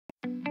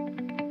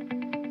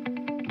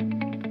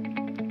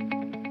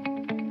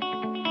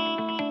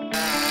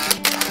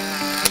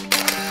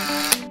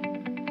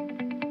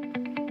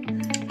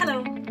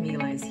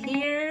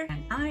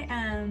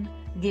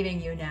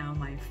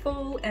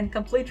full and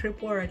complete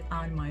report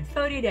on my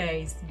 30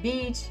 days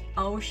beach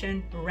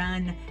ocean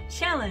run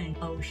challenge.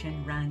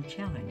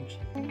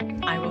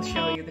 I will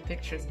show you the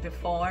pictures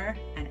before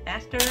and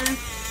after,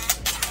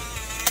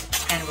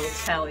 and will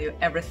tell you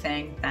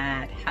everything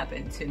that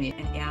happened to me,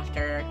 and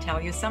after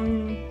tell you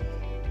some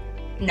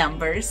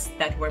numbers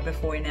that were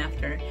before and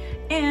after.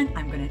 And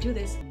I'm gonna do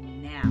this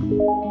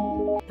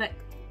now. But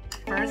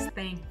first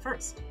thing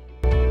first.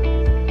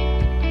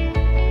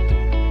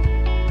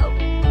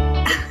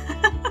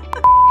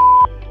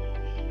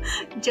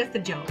 Just a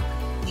joke.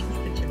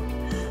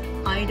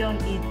 I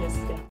don't eat this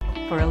stuff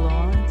for a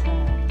long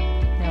time.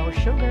 No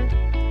sugar.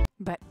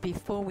 But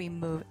before we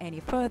move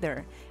any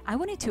further, I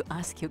wanted to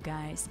ask you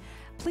guys,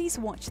 please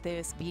watch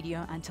this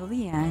video until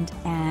the end,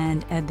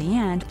 and at the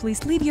end,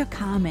 please leave your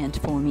comment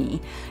for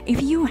me.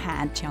 If you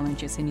had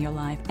challenges in your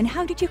life, and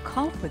how did you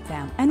cope with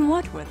them, and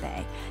what were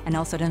they? And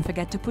also don't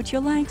forget to put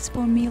your likes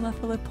for Milla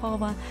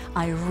Filippova.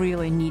 I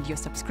really need your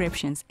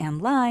subscriptions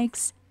and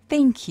likes.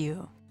 Thank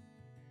you.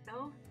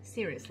 So,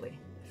 seriously,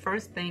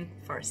 first thing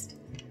first.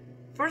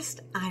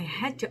 First, I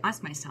had to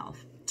ask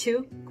myself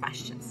 2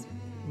 questions.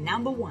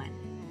 Number 1,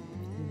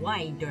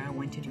 why do I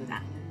want to do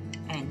that?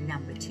 And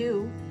number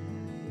 2,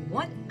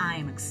 what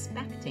I'm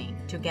expecting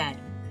to get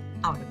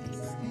out of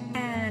this.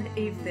 And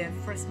if the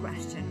first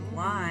question,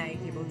 why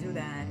people do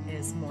that,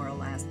 is more or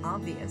less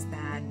obvious,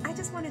 that I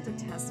just wanted to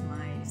test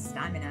my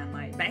stamina,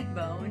 my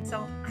backbone,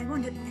 so I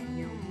wanted a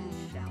new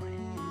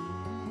challenge.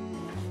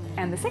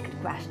 And the second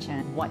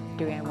question, what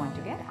do I want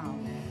to get out?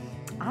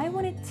 I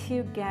wanted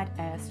to get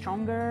a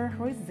stronger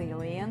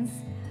resilience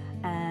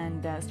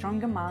and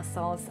stronger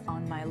muscles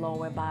on my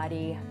lower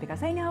body,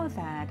 because I know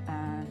that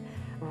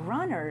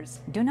runners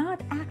do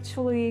not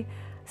actually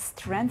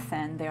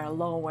strengthen their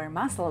lower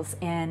muscles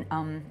in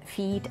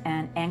feet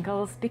and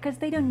ankles, because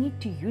they don't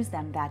need to use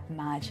them that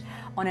much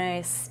on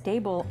a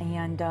stable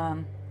and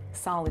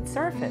solid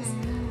surface.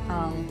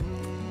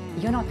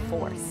 You're not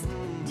forced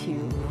to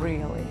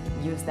really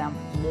use them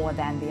more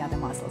than the other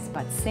muscles,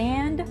 but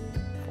sand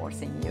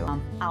forcing you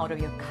out of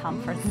your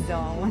comfort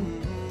zone.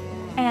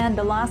 And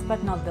the last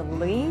but not the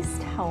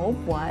least hope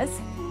was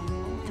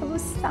to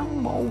lose some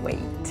more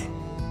weight.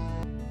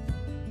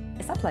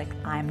 It's not like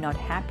I'm not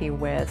happy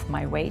with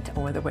my weight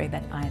or the way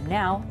that I am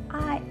now.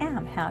 I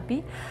am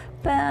happy,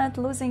 but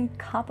losing a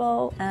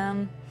couple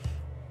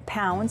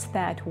pounds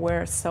that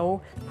were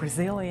so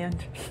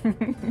resilient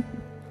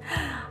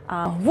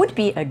would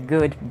be a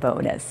good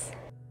bonus.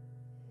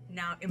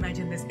 Now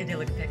imagine this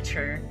idyllic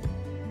picture.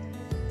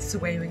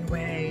 Swaying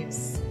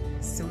waves,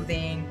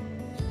 soothing,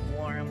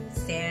 warm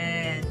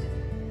sand,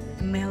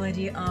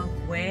 melody of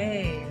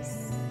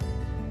waves.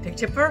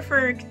 Picture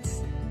perfect.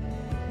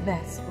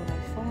 That's what I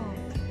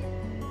thought.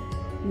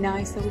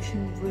 Nice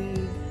ocean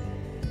breeze,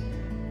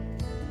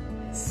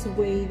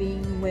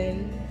 swaying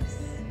waves,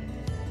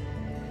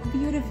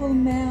 beautiful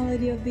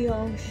melody of the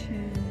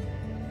ocean,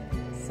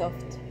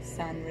 soft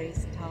sun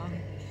rays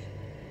touch.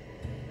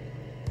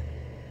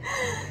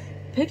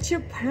 Picture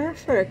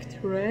perfect,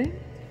 right?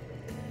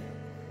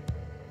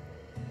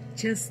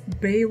 Just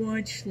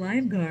Baywatch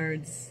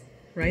lifeguards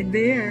right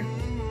there.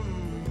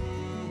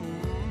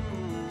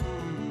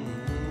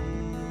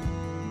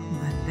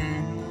 But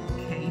then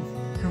came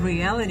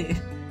reality.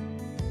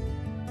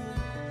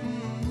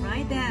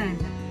 Right then,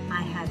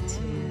 I had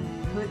to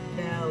put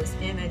those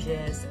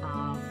images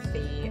of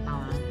the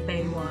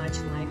Baywatch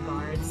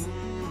lifeguards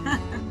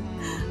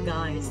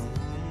guys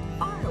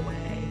far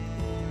away,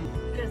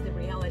 because the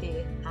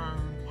reality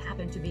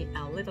happened to be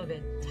a little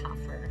bit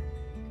tougher.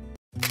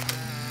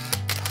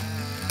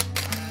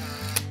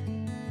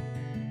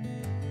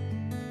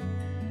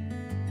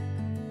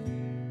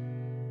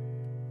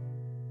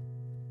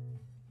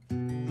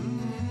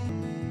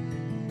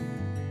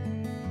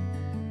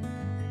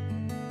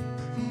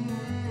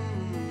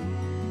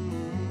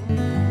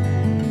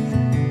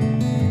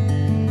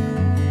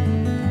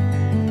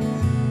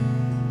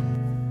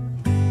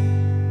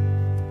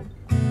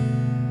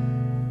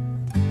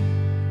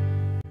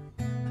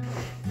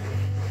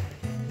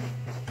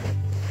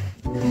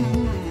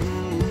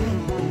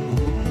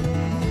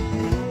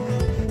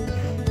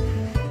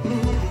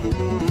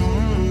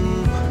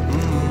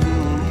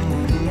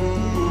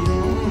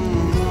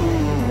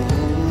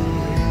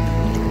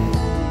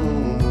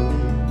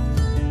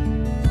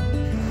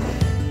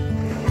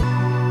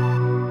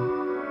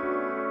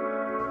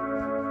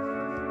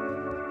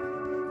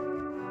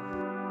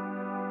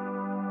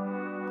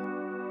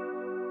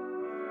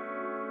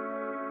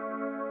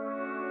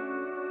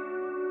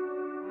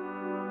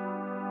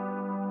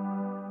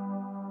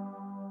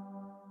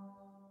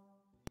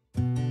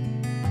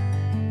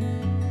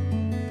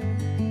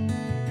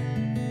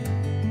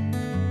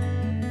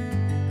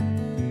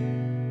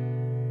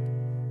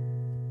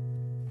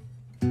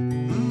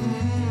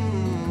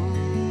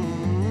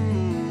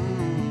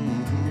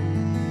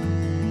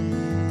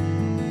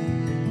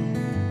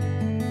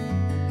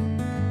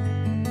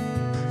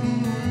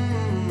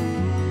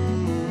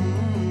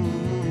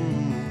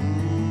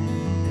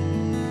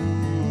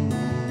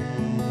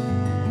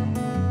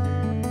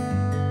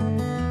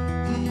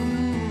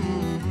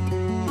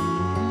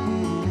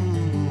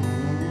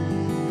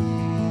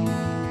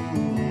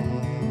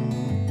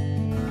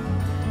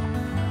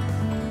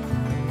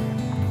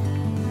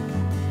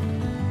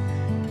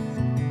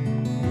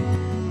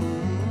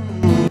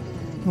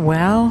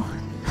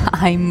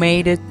 I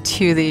made it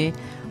to the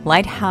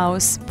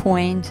lighthouse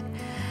point,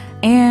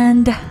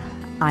 and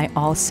I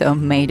also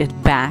made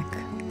it back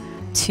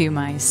to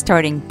my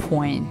starting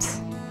point,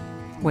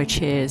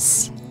 which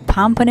is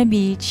Pompano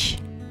Beach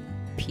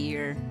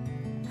Pier.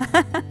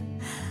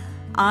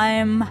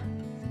 I'm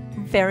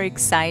very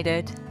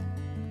excited,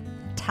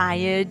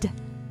 tired,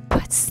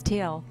 but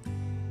still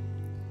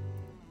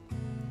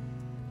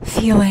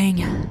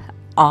feeling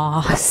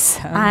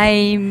awesome.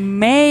 I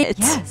made it.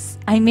 Yes,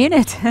 I made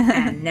it.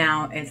 And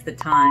now is the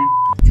time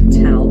to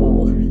tell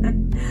all.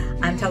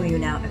 I'm telling you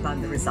now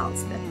about the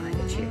results that I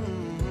achieved.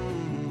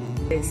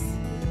 This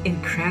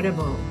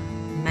incredible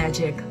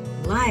magic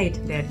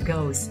light that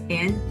goes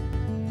in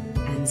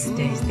and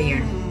stays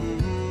there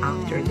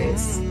after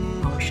this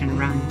ocean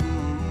run.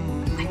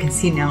 I can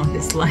see now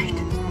this light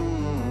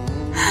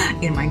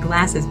in my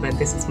glasses, but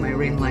this is my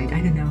ring light.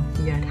 I don't know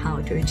yet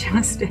how to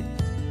adjust it.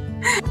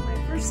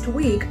 My first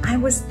week, I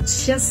was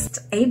just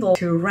able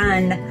to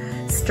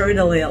run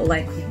sturdily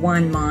like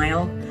 1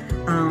 mile.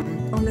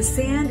 On the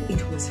sand,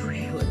 it was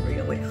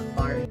really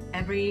hard.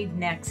 Every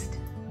next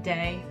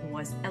day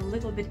was a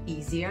little bit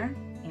easier,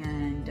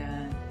 and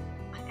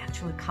I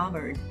actually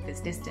covered this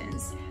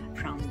distance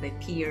from the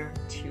pier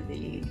to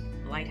the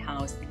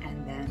lighthouse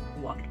and then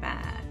walked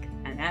back.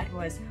 And that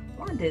was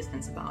one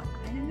distance, about,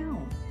 I don't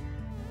know,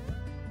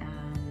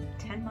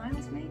 10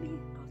 miles maybe?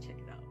 I'll check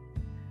it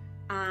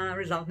out.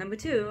 Result number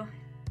 2,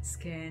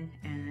 skin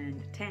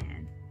and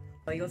tan.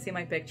 So you'll see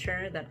my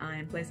picture that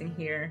I'm placing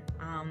here.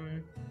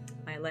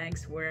 My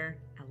legs were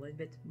a little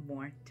bit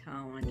more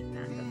toned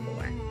than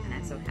before, and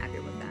I'm so happy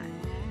with that.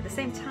 At the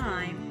same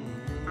time,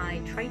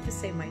 I tried to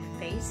save my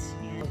face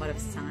and a lot of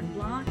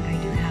sunblock. I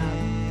do have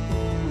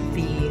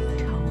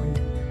the toned,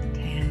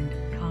 tanned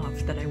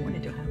calves that I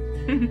wanted to have.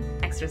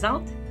 Next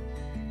result,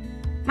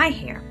 my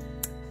hair.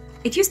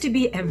 It used to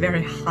be a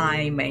very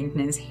high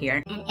maintenance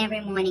hair. And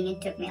every morning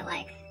it took me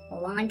like a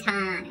long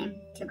time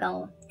to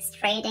go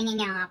straightening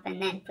up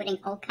and then putting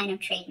all kind of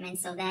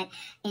treatments so that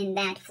in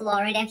that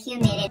Florida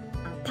humidity.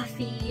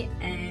 Puffy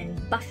and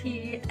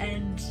buffy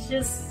and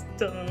just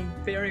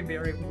very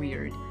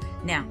weird.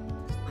 Now,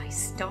 I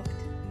stopped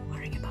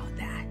worrying about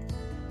that.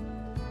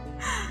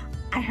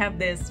 I have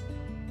this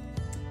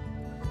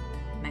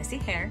messy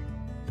hair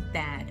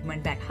that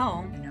went back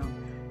home. You know,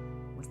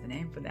 what's the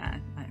name for that?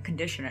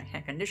 Conditioner,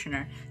 hair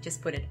conditioner.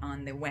 Just put it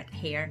on the wet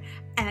hair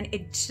and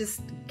it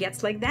just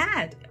gets like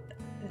that.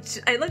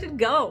 I let it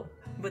go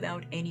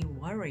without any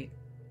worry.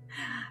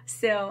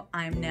 So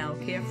I'm now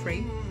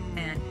carefree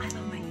and I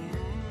love my hair.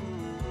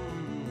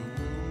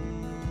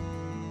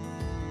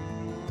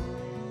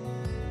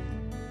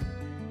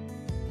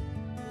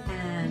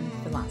 And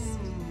the last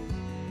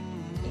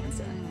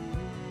answer.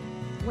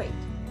 Wait,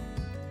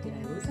 did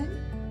I lose any?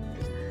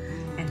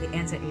 And the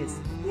answer is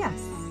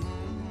yes,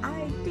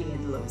 I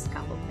did lose a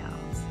couple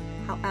pounds.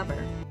 However,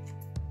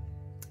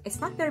 it's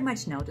not very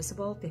much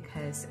noticeable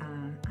because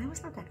I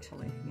was not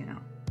actually, you know,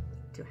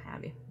 too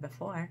heavy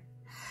before.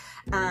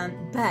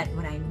 But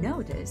what I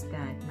noticed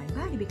that my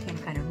body became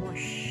kind of more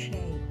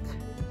shaped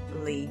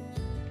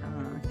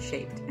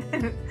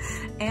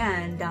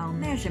and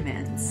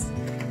measurements,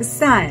 the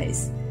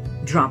size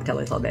dropped a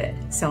little bit.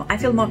 So I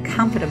feel more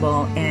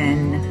comfortable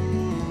in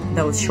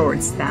those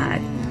shorts that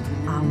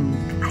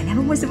I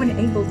never was even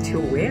able to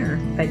wear,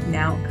 but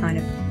now kind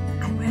of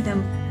I wear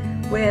them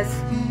with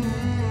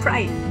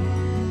pride.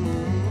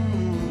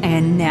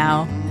 And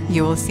now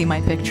you will see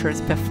my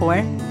pictures before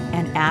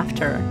and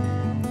after.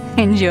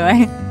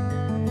 Enjoy!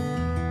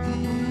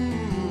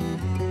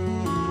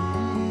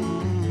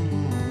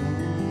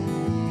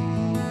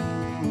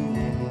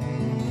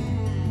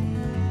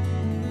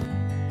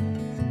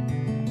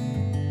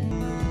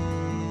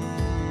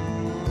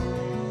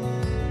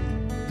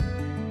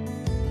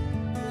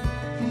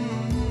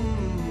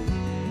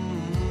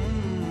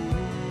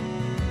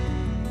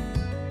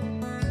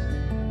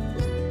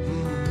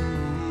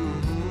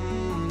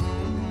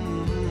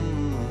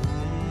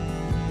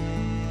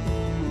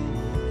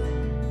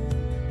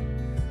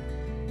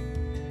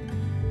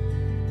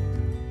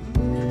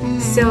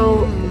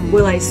 So,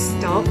 will I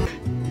stop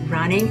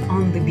running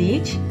on the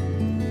beach?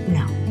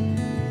 No,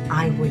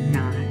 I would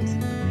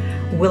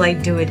not. Will I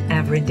do it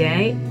every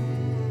day,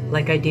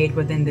 like I did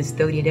within these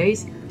 30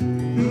 days?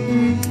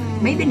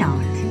 Maybe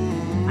not.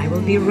 I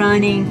will be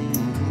running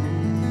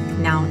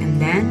now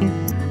and then.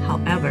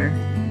 However,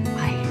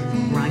 I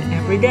run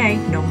every day,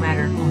 no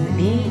matter on the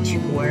beach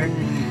or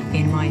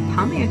in my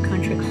Pamir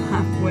country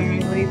club where I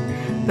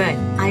live. But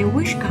I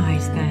wish,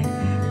 guys,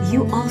 that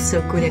you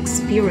also could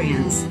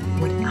experience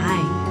what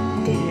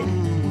I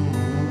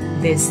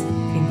did. This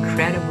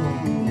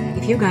incredible.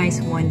 If you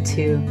guys want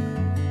to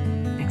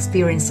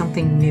experience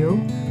something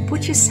new,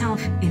 put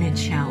yourself in a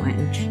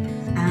challenge.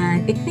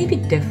 And it may be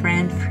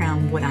different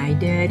from what I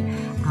did,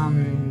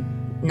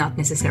 not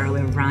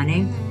necessarily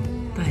running,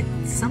 but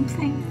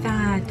something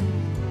that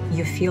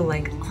you feel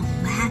like, oh,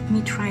 let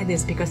me try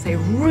this because I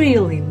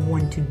really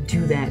want to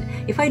do that.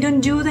 If I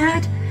don't do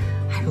that,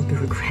 I will be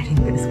regretting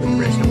this for the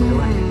rest of my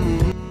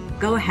life.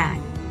 Go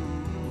ahead,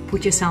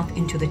 put yourself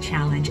into the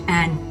challenge,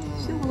 and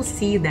you will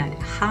see that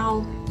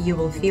how you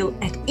will feel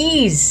at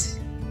ease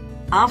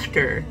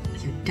after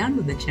you're done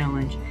with the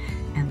challenge,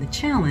 and the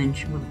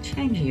challenge will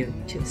change you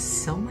to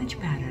so much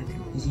better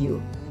than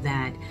you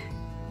that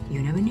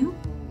you never knew